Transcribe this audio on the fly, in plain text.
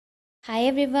Hi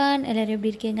everyone, எல்லாரும் எப்படி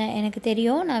இருக்கீங்க? எனக்கு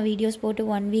தெரியும் நான் வீடியோஸ் போட்டு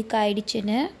 1 வீக்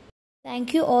ஆயிடுச்சுன்னு. Thank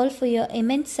you all for your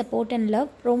immense support and love.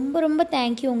 ரொம்ப ரொம்ப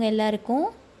thank you உங்க எல்லாருக்கும்.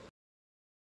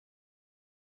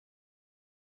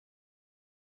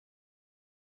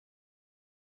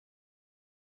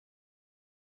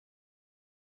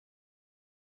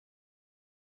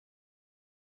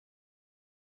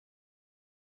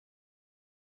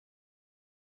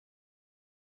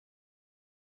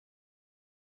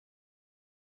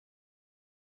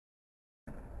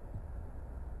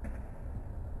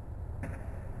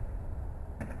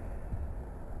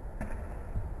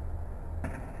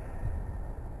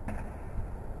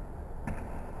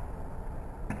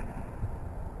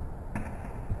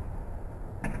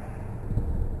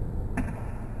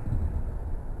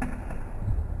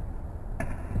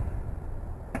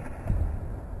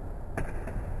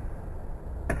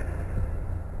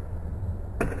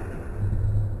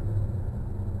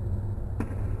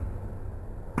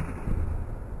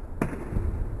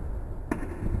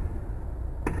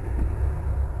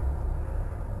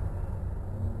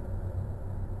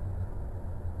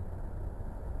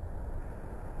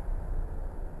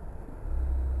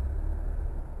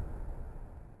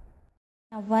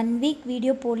 நான் 1 வீக்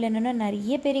வீடியோ போடலன்னா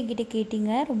நிறைய பேர் என்கிட்ட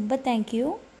கேட்டிங்க. ரொம்ப தேங்க்யூ.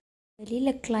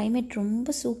 வெளியில் climate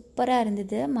ரொம்ப சூப்பராக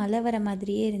இருந்தது. மழை வர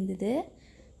மாதிரியே இருந்தது.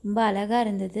 ரொம்ப அழகாக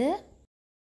இருந்தது.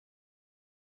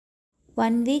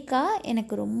 1 வீக்காக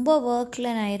எனக்கு ரொம்ப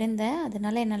ஒர்க்கில் நான் இருந்தேன்.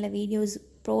 அதனால் என்னால் வீடியோஸ்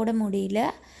போட முடியல.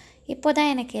 இப்போ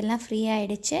தான் எனக்கு எல்லாம் ஃப்ரீ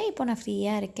ஆகிடுச்சு. இப்போ நான்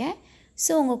ஃப்ரீயாக இருக்கேன்.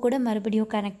 ஸோ உங்கள் கூட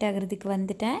மறுபடியும் கனெக்ட் ஆகிறதுக்கு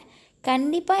வந்துட்டேன்.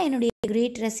 கண்டிப்பாக என்னுடைய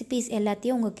கிரேட் ரெசிபீஸ்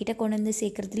எல்லாத்தையும் உங்ககிட்ட கொண்டு வந்து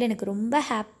சேர்க்குறதுல எனக்கு ரொம்ப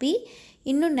ஹாப்பி.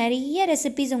 இன்னும் நிறைய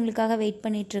ரெசிபீஸ் உங்களுக்காக வெயிட்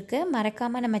பண்ணிகிட்ருக்கு.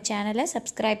 மறக்காமல் நம்ம சேனலை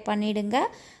சப்ஸ்கிரைப் பண்ணிவிடுங்க.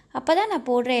 அப்போ தான் நான்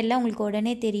போடுற எல்லாம் உங்களுக்கு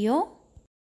உடனே தெரியும்.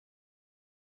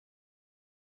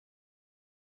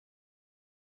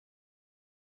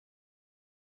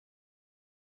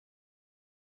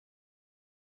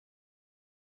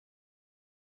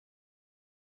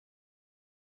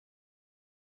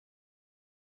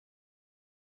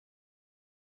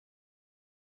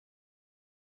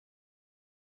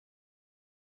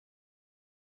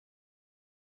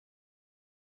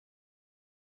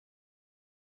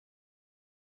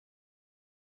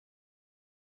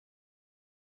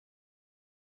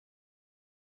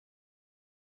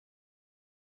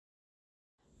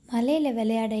 மலையில்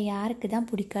விளையாட யாருக்கு தான்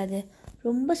பிடிக்காது?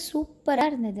 ரொம்ப சூப்பராக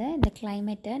இருந்தது இந்த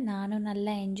கிளைமேட்டை. நானும்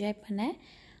நல்லா என்ஜாய் பண்ணேன்.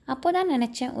 அப்போ தான்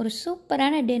நினச்சேன் ஒரு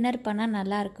சூப்பரான டின்னர் பண்ணால்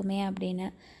நல்லா இருக்குமே அப்படின்னு.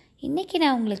 இன்றைக்கி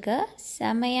நான் உங்களுக்கு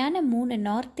செமையான 3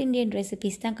 நார்த் இந்தியன்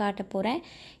ரெசிபீஸ் தான் காட்ட போகிறேன்.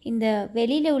 இந்த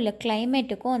வெளியில் உள்ள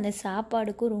கிளைமேட்டுக்கும் அந்த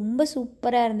சாப்பாடுக்கும் ரொம்ப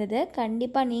சூப்பராக இருந்தது.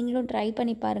 கண்டிப்பாக நீங்களும் ட்ரை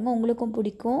பண்ணி பாருங்கள், உங்களுக்கும்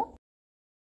பிடிக்கும்.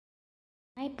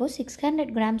 நான் இப்போது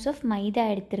 600 grams ஆஃப் மைதா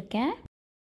எடுத்திருக்கேன்.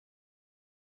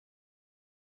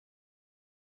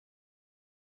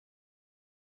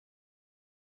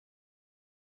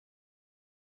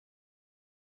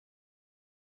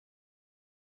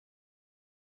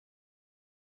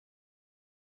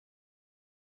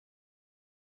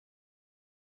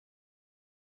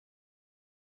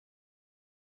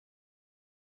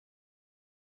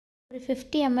 ஒரு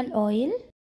 50 ml oil,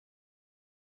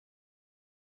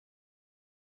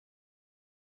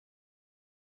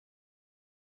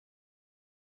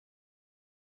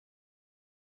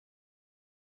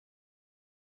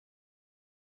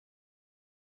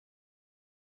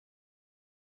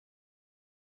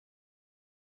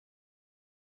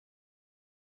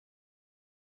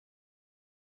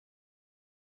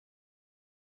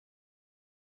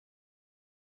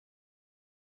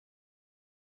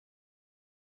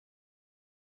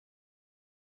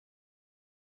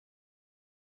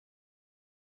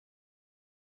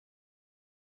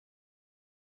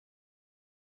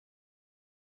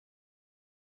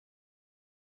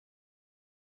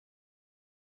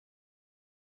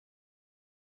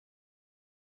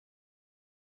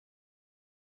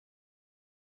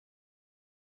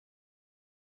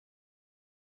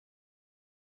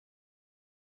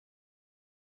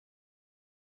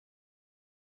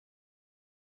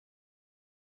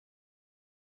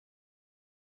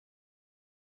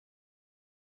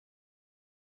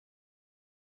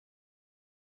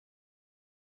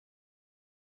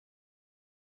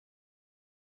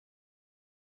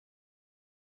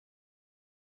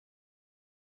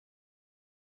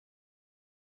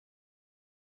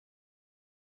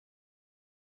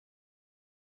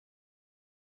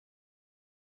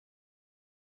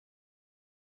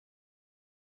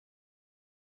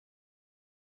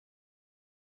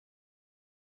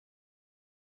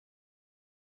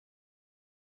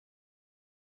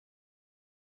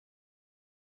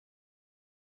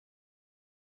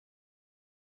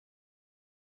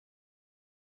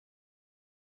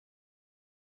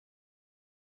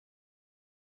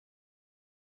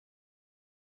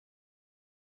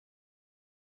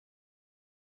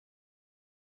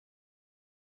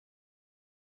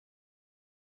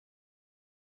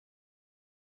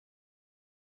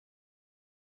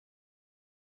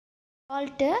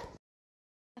 salt,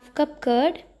 1/2 cup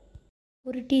curd,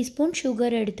 1 teaspoon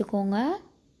sugar எடுத்துக்கோங்க.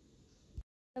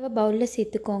 பவுலில்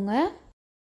சேர்த்துக்கோங்க.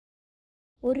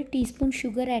 1 டீஸ்பூன்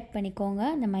சுகர் ஆட் பண்ணிக்கோங்க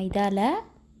அந்த மைதாவில்.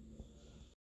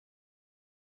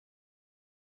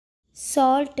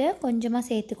 சால்ட்டு கொஞ்சமாக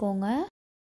சேர்த்துக்கோங்க.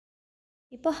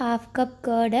 இப்போ 1/2 கப்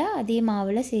கர்டை அதே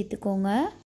மாவில் சேர்த்துக்கோங்க.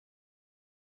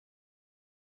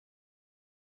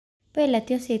 இப்போ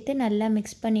எல்லாத்தையும் சேர்த்து நல்லா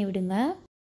மிக்ஸ் பண்ணி விடுங்க.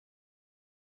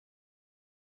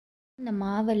 இந்த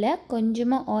மாவில்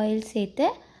கொஞ்சமாக ஆயில் சேர்த்து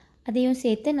அதையும்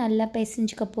சேர்த்து நல்லா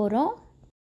பிசைஞ்சுக்க போகிறோம்.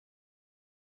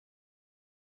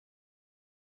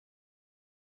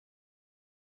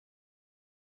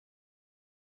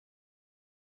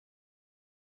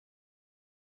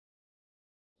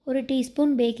 ஒரு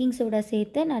டீஸ்பூன் பேக்கிங் சோடா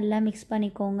சேர்த்து நல்லா மிக்ஸ்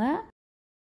பண்ணிக்கோங்க.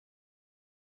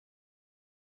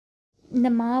 இந்த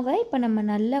மாவை இப்போ நம்ம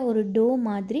நல்லா ஒரு டோ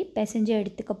மாதிரி பிசைஞ்சு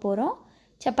எடுத்துக்க போகிறோம்.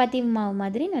 சப்பாத்தி மாவு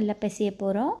மாதிரி நல்லா பிசைய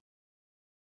போகிறோம்.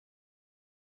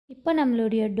 இப்போ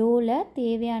நம்மளுடைய டோவில்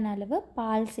தேவையான அளவு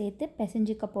பால் சேர்த்து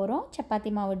பிசைஞ்சிக்க போகிறோம். சப்பாத்தி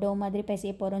மாவு டோ மாதிரி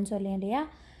பிசைய போகிறோம்னு சொல்லி இல்லையா,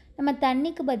 நம்ம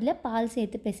தண்ணிக்கு பதிலாக பால்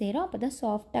சேர்த்து பிசைகிறோம். அப்போ தான்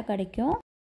சாஃப்டாக கிடைக்கும்.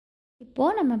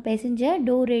 இப்போது நம்ம பிசைஞ்ச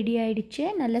டோ ரெடி ஆகிடுச்சு.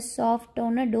 நல்ல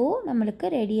சாஃப்டான டோ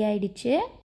நம்மளுக்கு ரெடி ஆகிடுச்சு.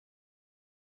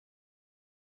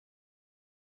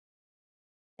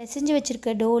 பிசைஞ்சு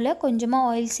வச்சுருக்க டோவில் கொஞ்சமாக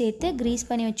ஆயில் சேர்த்து க்ரீஸ்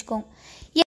பண்ணி வச்சுக்கோங்க.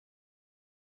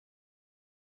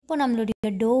 இப்போ நம்மளுடைய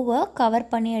டோவை கவர்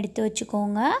பண்ணி எடுத்து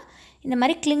வச்சுக்கோங்க. இந்த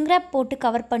மாதிரி கிளிங் ராப் போட்டு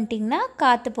கவர் பண்ணிட்டிங்கன்னா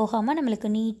காற்று போகாமல் நம்மளுக்கு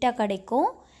நீட்டாக கிடைக்கும்.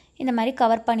 இந்த மாதிரி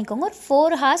கவர் பண்ணிக்கோங்க. ஒரு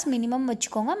 4 ஹார்ஸ் மினிமம்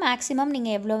வச்சுக்கோங்க. மேக்ஸிமம்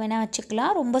நீங்கள் எவ்வளோ வேணால்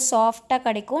வச்சுக்கலாம். ரொம்ப சாஃப்டாக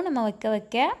கிடைக்கும் நம்ம வைக்க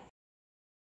வைக்க.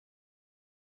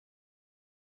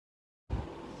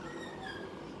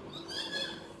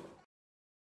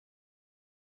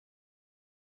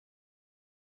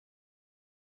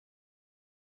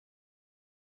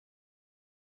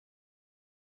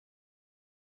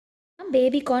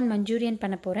 பேபி கார்ன் மஞ்சூரியன்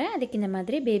பண்ண போகிறேன். அதுக்கு இந்த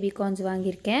மாதிரி பேபி கார்ன்ஸ்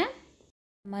வாங்கியிருக்கேன்.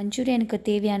 மஞ்சூரியனுக்கு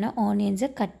தேவையான ஆனியன்ஸை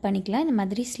கட் பண்ணிக்கலாம். இந்த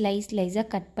மாதிரி ஸ்லைஸாக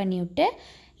கட் பண்ணி விட்டு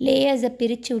லேயர்ஸை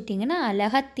பிரித்து விட்டிங்கன்னா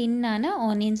அழகாக தின்னான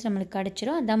ஆனியன்ஸ் நம்மளுக்கு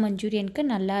கிடச்சிரும். அதான் மஞ்சூரியனுக்கு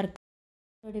நல்லாயிருக்கும்.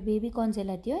 அதோடய பேபி கார்ன்ஸ்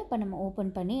எல்லாத்தையும் இப்போ நம்ம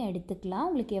ஓப்பன் பண்ணி எடுத்துக்கலாம்.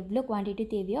 உங்களுக்கு எவ்வளோ குவான்டிட்டி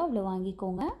தேவையோ அவ்வளோ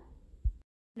வாங்கிக்கோங்க.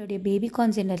 நம்மளுடைய பேபி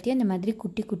கார்ன்ஸ் எல்லாத்தையும் இந்த மாதிரி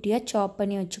குட்டி குட்டியாக சாப்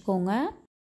பண்ணி வச்சுக்கோங்க.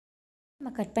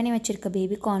 நம்ம கட் பண்ணி வச்சுருக்க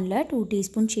baby கார்னில் 2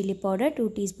 teaspoon chilli powder, 2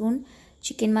 teaspoon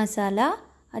chicken masala,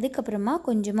 அதுக்கப்புறமா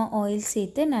கொஞ்சமாக ஆயில்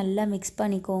சேர்த்து நல்லா மிக்ஸ்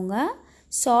பண்ணிக்கோங்க.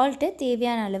 சால்ட்டு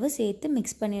தேவையான அளவு சேர்த்து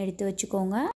மிக்ஸ் பண்ணி எடுத்து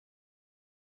வச்சுக்கோங்க.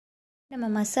 நம்ம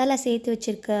மசாலா சேர்த்து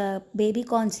வச்சுருக்க பேபி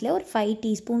கார்ன்ஸில் ஒரு 5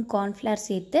 டீஸ்பூன் கார்ன்ஃப்ளவர்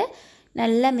சேர்த்து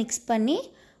நல்லா மிக்ஸ் பண்ணி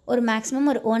ஒரு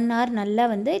மேக்ஸிமம் ஒரு 1 hour நல்லா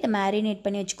இதை மேரினேட்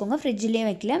பண்ணி வச்சுக்கோங்க. ஃப்ரிட்ஜ்லேயும்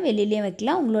வைக்கலாம், வெளியிலையும்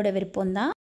வைக்கலாம், உங்களோட விருப்பம்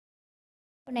தான்.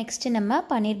 இப்போ நெக்ஸ்ட்டு நம்ம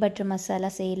பன்னீர் பட்டர்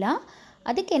மசாலா செய்யலாம்.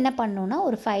 அதுக்கு என்ன பண்ணணுன்னா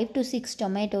ஒரு 5 to 6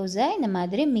 டொமேட்டோஸை இந்த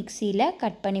மாதிரி மிக்சியில்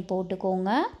கட் பண்ணி போட்டுக்கோங்க.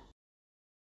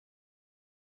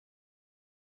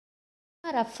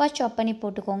 ரஃப்பாக சாப் பண்ணி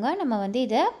போட்டுக்கோங்க. நம்ம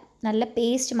இதை நல்ல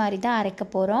பேஸ்ட் மாதிரி தான் அரைக்க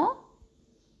போகிறோம்.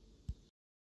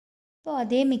 இப்போது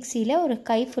அதே மிக்சியில் ஒரு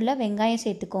கை ஃபுல்லாக வெங்காயம்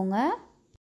சேர்த்துக்கோங்க.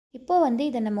 இப்போது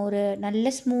இதை நம்ம ஒரு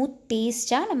நல்ல ஸ்மூத்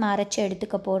பேஸ்ட்டாக நம்ம அரைச்சி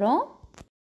எடுத்துக்க போகிறோம்.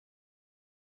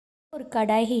 ஒரு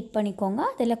கடாய் ஹீட் பண்ணிக்கோங்க.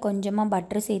 அதில் கொஞ்சமாக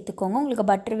பட்டர் சேர்த்துக்கோங்க. உங்களுக்கு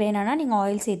பட்டர் வேணான்னா நீங்கள்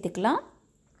ஆயில் சேர்த்துக்கலாம்.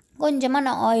 கொஞ்சமாக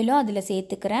நான் ஆயிலும் அதில்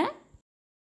சேர்த்துக்கிறேன்.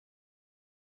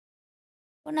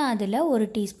 இப்போ நான் அதில் 1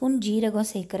 டீஸ்பூன்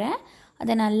ஜீரகம் சேர்க்குறேன்.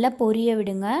 அதை நல்லா பொரிய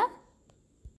விடுங்க.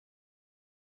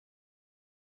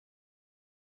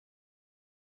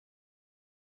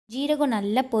 ஜீரகம்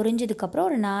நல்லா பொரிஞ்சதுக்கப்புறம்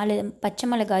ஒரு 4 பச்சை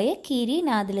மிளகாயை கீறி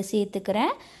நான் அதில்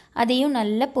சேர்த்துக்கிறேன். அதையும்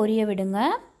நல்லா பொரிய விடுங்க.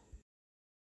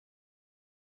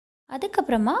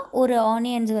 அதுக்கப்புறமா ஒரு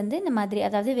ஆனியன்ஸ் இந்த மாதிரி,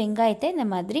 அதாவது வெங்காயத்தை இந்த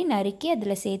மாதிரி நறுக்கி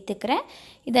அதில் சேர்த்துக்கிறேன்.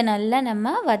 இதை நல்லா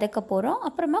நம்ம வதக்க போகிறோம்.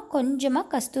 அப்புறமா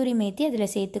கொஞ்சமாக கஸ்தூரி மேத்தி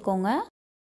அதில் சேர்த்துக்கோங்க.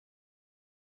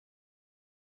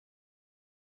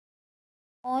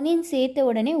 ஆனியன் சேர்த்த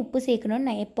உடனே உப்பு சேர்க்கணும்னு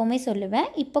நான் எப்போவுமே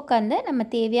சொல்லுவேன். இப்போ நம்ம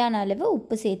தேவையான அளவு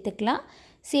உப்பு சேர்த்துக்கலாம்.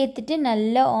 சேர்த்துட்டு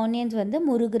நல்லா ஆனியன்ஸ்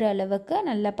முருகிற அளவுக்கு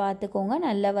நல்லா பார்த்துக்கோங்க,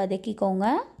 நல்லா வதக்கிக்கோங்க.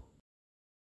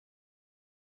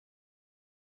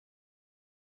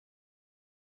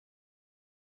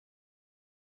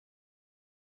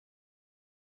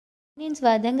 ஆனியன்ஸ்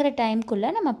வதங்குற டைம்குள்ளே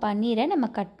நம்ம பன்னீரை நம்ம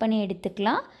கட் பண்ணி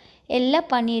எடுத்துக்கலாம். எல்லா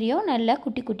பன்னீரையும் நல்லா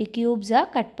குட்டி குட்டி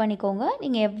க்யூப்ஸாக கட் பண்ணிக்கோங்க.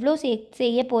 நீங்கள் எவ்வளோ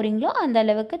செய்ய போகிறீங்களோ அந்த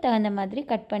அளவுக்கு தகுந்த மாதிரி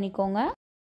கட் பண்ணிக்கோங்க.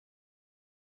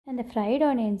 அந்த ஃப்ரைட்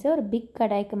ஆனியன்ஸை ஒரு பிக்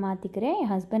கடாய்க்கு மாற்றிக்கிறேன்.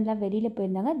 என் ஹஸ்பண்ட்லாம் வெளியில்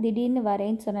போயிருந்தாங்க, திடீர்னு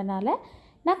வரேன்னு சொன்னனால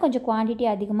நான் கொஞ்சம் குவான்டிட்டி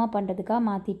அதிகமாக பண்ணுறதுக்காக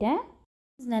மாற்றிட்டேன்.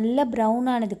 நல்லா ப்ரௌன்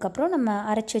ஆனதுக்கப்புறம் நம்ம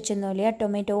அரைச்சி வச்சுருந்தோம் இல்லையா,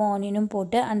 டொமேட்டோவும் ஆனியனும்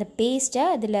போட்டு அந்த பேஸ்ட்டை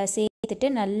அதில் சேர்த்துட்டு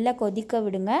நல்லா கொதிக்க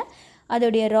விடுங்க.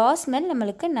 அதோடைய ரா ஸ்மெல்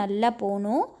நம்மளுக்கு நல்லா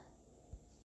போகணும்.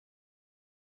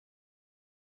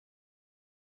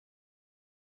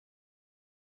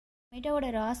 டொமேட்டோவோட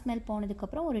ரா ஸ்மெல்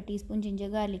போனதுக்கப்புறம் ஒரு டீஸ்பூன்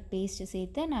ஜிஞ்சர் கார்லிக் பேஸ்ட்டு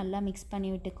சேர்த்து நல்லா மிக்ஸ் பண்ணி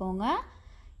விட்டுக்கோங்க.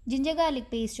 ஜிஞ்சர்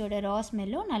கார்லிக் பேஸ்ட்டோட ரா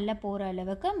ஸ்மெல்லும் நல்லா போகிற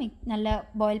அளவுக்கு நல்லா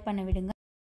பாயில் பண்ண விடுங்க.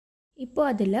 இப்போ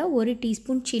அதில் ஒரு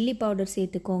டீஸ்பூன் சில்லி பவுடர்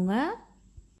சேர்த்துக்கோங்க.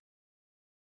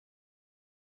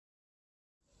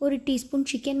 ஒரு டீஸ்பூன்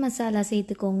சிக்கன் மசாலா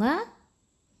சேர்த்துக்கோங்க.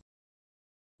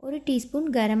 ஒரு டீஸ்பூன்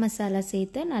கரம் மசாலா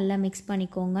சேர்த்து நல்லா மிக்ஸ்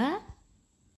பண்ணிக்கோங்க.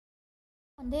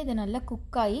 இது நல்லா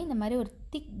குக் ஆகி இந்த மாதிரி ஒரு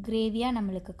திக் கிரேவியாக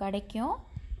நம்மளுக்கு கிடைக்கும்.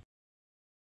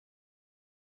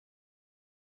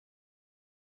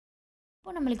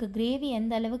 இப்போ நம்மளுக்கு கிரேவி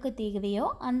எந்த அளவுக்கு தேவையோ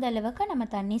அந்த அளவுக்கு நம்ம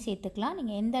தண்ணி சேர்த்துக்கலாம்.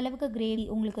 நீங்கள் எந்த அளவுக்கு கிரேவி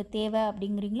உங்களுக்கு தேவை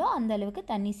அப்படிங்கிறீங்களோ அந்த அளவுக்கு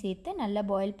தண்ணி சேர்த்து நல்லா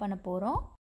பாயில் பண்ண போகிறோம்.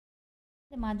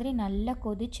 இது மாதிரி நல்லா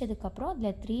கொதிச்சதுக்கப்புறம்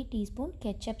அதில் 3 டீஸ்பூன்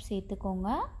கெச்சப் சேர்த்துக்கோங்க.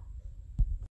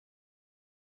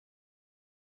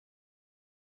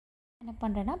 என்ன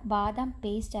பண்ணுறேன்னா பாதாம்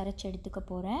பேஸ்ட் அரைச்சி எடுத்துக்க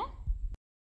போகிறேன்.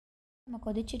 நம்ம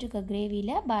கொதிச்சுட்டு இருக்க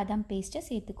கிரேவியில் பாதாம் பேஸ்ட்டை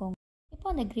சேர்த்துக்கோங்க. இப்போ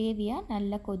அந்த கிரேவியை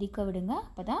நல்லா கொதிக்க விடுங்க.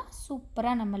 அப்போ தான்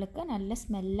சூப்பராக நம்மளுக்கு நல்ல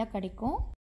ஸ்மெல்லாக கிடைக்கும்.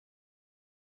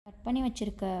 கட் பண்ணி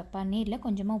வச்சுருக்க பன்னீரில்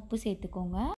கொஞ்சமாக உப்பு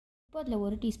சேர்த்துக்கோங்க. இப்போ அதில்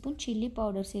ஒரு டீஸ்பூன் சில்லி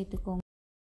பவுடர் சேர்த்துக்கோங்க.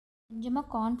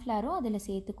 கொஞ்சமாக கார்ன்ஃப்ளவரும் அதில்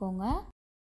சேர்த்துக்கோங்க.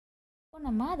 இப்போ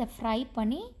நம்ம அதை ஃப்ரை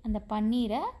பண்ணி அந்த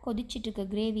பன்னீரை கொதிச்சிட்ருக்க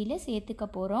கிரேவியில் சேர்த்துக்க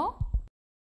போகிறோம்.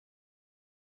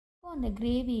 இப்போ அந்த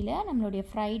கிரேவியில் நம்மளுடைய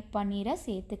ஃப்ரைட் பன்னீரை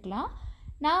சேர்த்துக்கலாம்.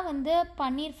 நான்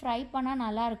பன்னீர் ஃப்ரை பண்ணால்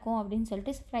நல்லாயிருக்கும் அப்படின்னு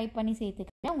சொல்லிட்டு ஃப்ரை பண்ணி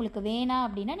சேர்த்துக்கிறேன். உங்களுக்கு வேணாம்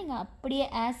அப்படின்னா நீங்கள் அப்படியே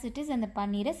ஆஸ் இட் இஸ் அந்த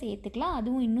பன்னீரை சேர்த்துக்கலாம்.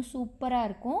 அதுவும் இன்னும் சூப்பராக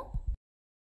இருக்கும்.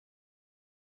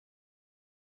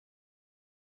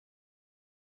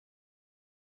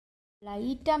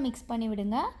 லைட்டாக மிக்ஸ் பண்ணி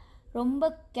விடுங்க.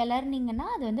 ரொம்ப கிளறினீங்கன்னா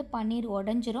அது பன்னீர்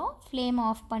உடஞ்சிரும். ஃப்ளேம்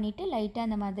ஆஃப் பண்ணிவிட்டு லைட்டாக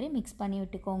அந்த மாதிரி மிக்ஸ் பண்ணி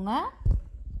விட்டுக்கோங்க.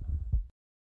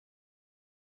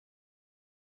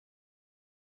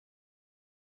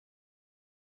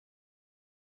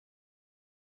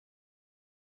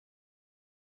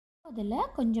 அதில்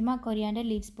கொஞ்சமாக கொரியாண்டர்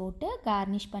லீவ்ஸ் போட்டு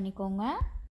கார்னிஷ் பண்ணிக்கோங்க.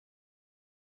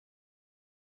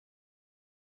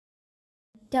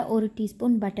 ஒரு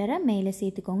டீஸ்பூன் பட்டரை மேலே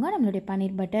சேர்த்துக்கோங்க. நம்மளுடைய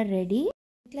பன்னீர் பட்டர் ரெடி.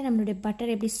 இதில் நம்மளுடைய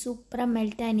பட்டர் எப்படி சூப்பராக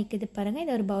மெல்ட்டாக நிற்குது பாருங்கள்.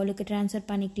 இதை ஒரு பவுலுக்கு ட்ரான்ஸ்ஃபர்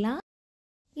பண்ணிக்கலாம்.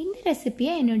 இந்த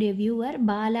ரெசிப்பியை என்னுடைய வியூவர்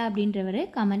பாலா அப்படின்றவர்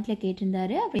கமெண்ட்டில்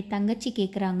கேட்டிருந்தாரு. அப்படி தங்கச்சி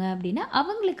கேட்குறாங்க அப்படின்னா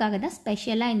அவங்களுக்காக தான்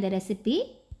ஸ்பெஷலாக இந்த ரெசிபி.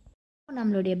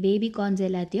 நம்மளுடைய பேபி கார்ன்ஸ்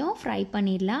எல்லாத்தையும் ஃப்ரை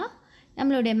பண்ணிடலாம்.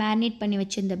 நம்மளுடைய மேரினேட் பண்ணி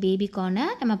வச்சுருந்த பேபி கார்னை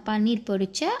நம்ம பன்னீர்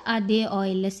பொரிச்ச அதே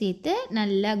ஆயிலில் சேர்த்து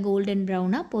நல்லா கோல்டன்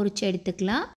ப்ரௌனாக பொரிச்சு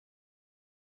எடுத்துக்கலாம்.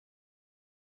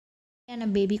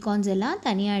 பேபி கார்ன்ஸ் எல்லாம்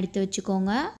தனியாக எடுத்து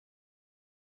வச்சுக்கோங்க.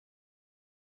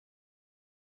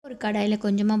 ஒரு கடாயில்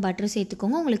கொஞ்சமாக பட்டர்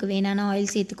சேர்த்துக்கோங்க. உங்களுக்கு வேணான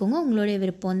ஆயில் சேர்த்துக்கோங்க. உங்களுடைய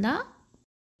விருப்பம் தான்.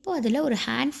 இப்போது அதில் ஒரு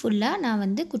ஹேண்ட் ஃபுல்லாக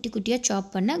நான் குட்டி குட்டியாக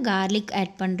சாப் பண்ண கார்லிக்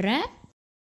ஆட் பண்ணுறேன்.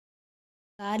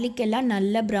 கார்லிக் எல்லாம்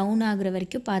நல்லா ப்ரௌன் ஆகுற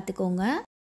வரைக்கும் பார்த்துக்கோங்க.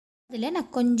 அதில்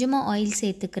நான் கொஞ்சமாக ஆயில்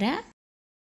சேர்த்துக்கிறேன்.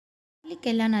 கார்லிக்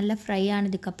எல்லாம் நல்லா ஃப்ரை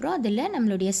ஆனதுக்கப்புறம் அதில்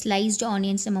நம்மளுடைய ஸ்லைஸ்டு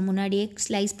ஆனியன்ஸ் நம்ம முன்னாடியே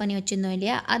ஸ்லைஸ் பண்ணி வச்சுருந்தோம்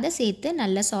இல்லையா, அதை சேர்த்து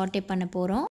நல்லா சாட்டே பண்ண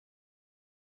போகிறோம்.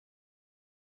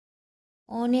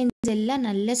 ஆனியன்ஸ் எல்லாம்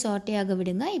நல்லா சாட்டே ஆக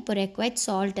விடுங்க. இப்போ ரெக்வைர்ட்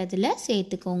சால்ட் அதில்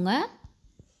சேர்த்துக்கோங்க.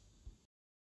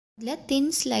 அதில்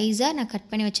தின் ஸ்லைஸாக நான் கட்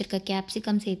பண்ணி வச்சுருக்க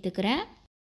கேப்சிகம் சேர்த்துக்கிறேன்.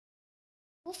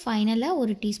 ஃபைனலாக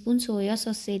ஒரு டீஸ்பூன் சோயா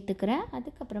சாஸ் சேர்த்துக்கிறேன்.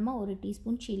 அதுக்கப்புறமா ஒரு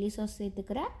டீஸ்பூன் சில்லி சாஸ்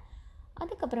சேர்த்துக்கிறேன்.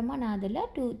 அதுக்கப்புறமா நான் அதில்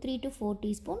 3 to 4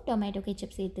 டீஸ்பூன் டொமேட்டோ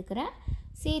கெச்சப் சேர்த்துக்கிறேன்.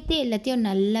 சேர்த்து எல்லாத்தையும்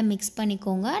நல்லா மிக்ஸ்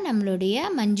பண்ணிக்கோங்க. நம்மளுடைய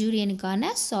மஞ்சூரியனுக்கான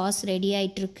சாஸ் ரெடி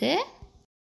ஆகிட்டுருக்கு.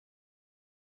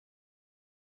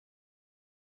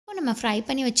 இப்போ நம்ம ஃப்ரை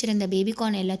பண்ணி வச்சுருந்த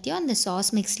பேபிகார்ன் எல்லாத்தையும் அந்த சாஸ்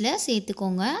மிக்ஸில்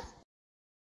சேர்த்துக்கோங்க.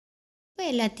 இப்போ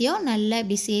எல்லாத்தையும் நல்லா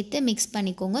இப்படி சேர்த்து மிக்ஸ்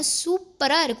பண்ணிக்கோங்க.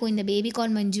 சூப்பராக இருக்கும் இந்த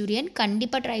பேபிகார்ன் மஞ்சூரியன்.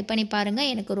 கண்டிப்பாக ட்ரை பண்ணி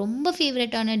பாருங்கள். எனக்கு ரொம்ப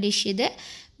ஃபேவரட்டான டிஷ் இது.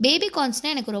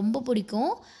 பேபிகார்ன்ஸ்னால் எனக்கு ரொம்ப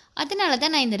பிடிக்கும். அதனால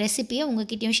தான் நான் இந்த ரெசிப்பியை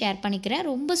உங்ககிட்டயும் ஷேர் பண்ணிக்கிறேன்.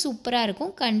 ரொம்ப சூப்பராக இருக்கும்.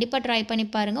 கண்டிப்பாக ட்ரை பண்ணி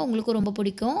பாருங்கள். உங்களுக்கும் ரொம்ப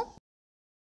பிடிக்கும்.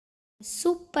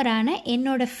 சூப்பரான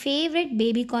என்னோட ஃபேவரட்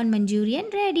பேபிகார்ன்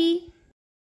மஞ்சூரியன் ரெடி.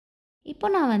 இப்போ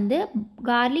நான்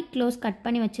கார்லிக் க்ளோவ்ஸ் கட்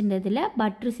பண்ணி வச்சுருந்ததில்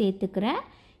பட்ரு சேர்த்துக்கிறேன்.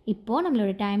 இப்போது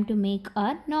நம்மளோட டைம் டு மேக்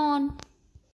ஆர் நான்.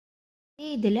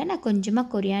 இதில் நான்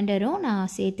கொஞ்சமாக கொரியாண்டரும்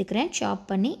நான் சேர்த்துக்கிறேன் சாப்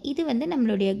பண்ணி. இது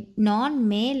நம்மளுடைய நான்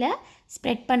மேலே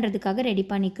ஸ்ப்ரெட் பண்ணுறதுக்காக ரெடி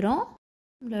பண்ணிக்கிறோம்.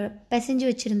 நம்மளோட பிசைஞ்சு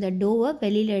வச்சுருந்த டோவை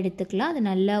வெளியில் எடுத்துக்கலாம். அது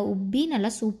நல்லா உப்பி நல்லா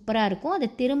சூப்பராக இருக்கும். அதை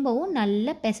திரும்பவும்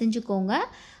நல்லா பிசைஞ்சுக்கோங்க.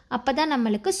 அப்போ தான்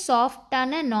நம்மளுக்கு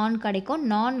சாஃப்டான நான் கிடைக்கும்.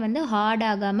 நான் ஹார்ட்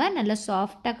ஆகாமல் நல்லா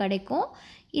சாஃப்டாக கிடைக்கும்.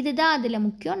 இதுதான் அதில்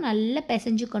முக்கியம். நல்லா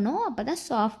பிசைஞ்சுக்கணும். அப்போ தான்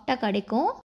சாஃப்டாக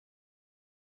கிடைக்கும்.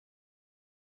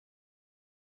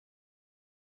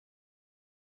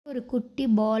 ஒரு குட்டி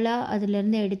பாலாக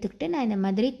அதிலேருந்து எடுத்துக்கிட்டு நான் இந்த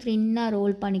மாதிரி த்ரின்னாக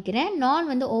ரோல் பண்ணிக்கிறேன்.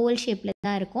 நான் ஓவல் ஷேப்பில்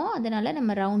தான் இருக்கும். அதனால்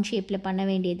நம்ம ரவுண்ட் ஷேப்பில் பண்ண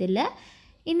வேண்டியதில்லை.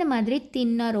 இந்த மாதிரி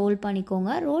தின்னாக ரோல்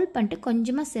பண்ணிக்கோங்க. ரோல் பண்ணிட்டு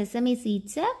கொஞ்சமாக செசமி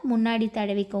சீட்ஸை முன்னாடி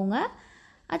தடவிக்கோங்க.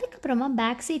 அதுக்கப்புறமா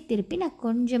பேக் சைட் திருப்பி நான்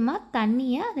கொஞ்சமாக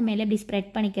தண்ணியை அது மேலே இப்படி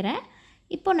ஸ்ப்ரெட் பண்ணிக்கிறேன்.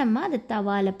 இப்போ நம்ம அது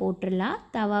தவாவில் போட்டுடலாம்.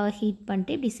 தவாவை ஹீட்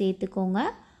பண்ணிட்டு இப்படி சேர்த்துக்கோங்க.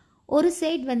 ஒரு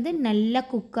சைட் வந்து நல்லா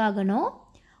குக் ஆகணும்.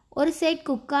 ஒரு சைட்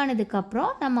குக்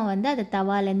ஆனதுக்கப்புறம் நம்ம வந்து அதை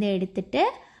தவாலேருந்து எடுத்துட்டு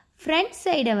ஃப்ரண்ட்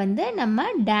சைடை வந்து நம்ம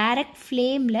டைரக்ட்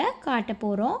ஃப்ளேமில் காட்ட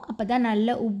போகிறோம். அப்போ தான்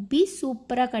நல்லா உப்பி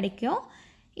சூப்பராக கிடைக்கும்.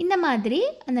 இந்த மாதிரி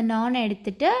அந்த நானை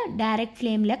எடுத்துகிட்டு டைரக்ட்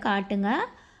ஃப்ளேமில் காட்டுங்க.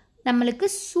 நம்மளுக்கு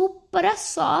சூப்பராக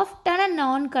சாஃப்டான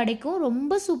நான் கிடைக்கும்.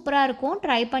 ரொம்ப சூப்பராக இருக்கும்.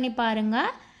 ட்ரை பண்ணி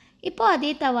பாருங்கள். இப்போது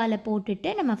அதே தவாவில் போட்டுட்டு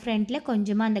நம்ம ஃப்ரண்ட்டில்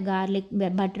கொஞ்சமாக அந்த கார்லிக்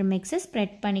பட்டர் மிக்ஸை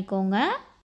ஸ்ப்ரெட் பண்ணிக்கோங்க.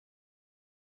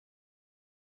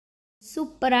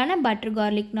 சூப்பரான பட்டர்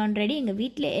கார்லிக் நான் ரெடி. எங்கள்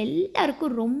வீட்டில்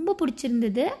எல்லாருக்கும் ரொம்ப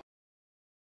பிடிச்சிருந்தது.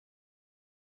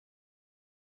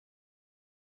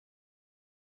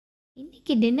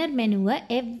 இன்றைக்கி டின்னர் மெனுவை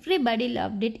எவ்ரிபடி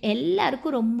லவ்ட் இட்.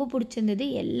 எல்லாருக்கும் ரொம்ப பிடிச்சிருந்தது.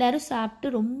 எல்லோரும் சாப்பிட்டு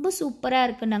ரொம்ப சூப்பராக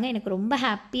இருக்குன்னாங்க. எனக்கு ரொம்ப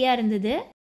ஹாப்பியாக இருந்தது.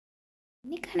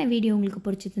 இன்றைக்கான வீடியோ உங்களுக்கு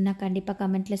பிடிச்சதுன்னா கண்டிப்பாக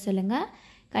கமெண்ட்டில் சொல்லுங்கள்.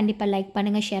 கண்டிப்பாக லைக்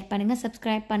பண்ணுங்கள், ஷேர் பண்ணுங்கள்,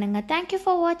 சப்ஸ்கிரைப் பண்ணுங்கள். தேங்க்யூ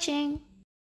ஃபார் வாட்சிங்.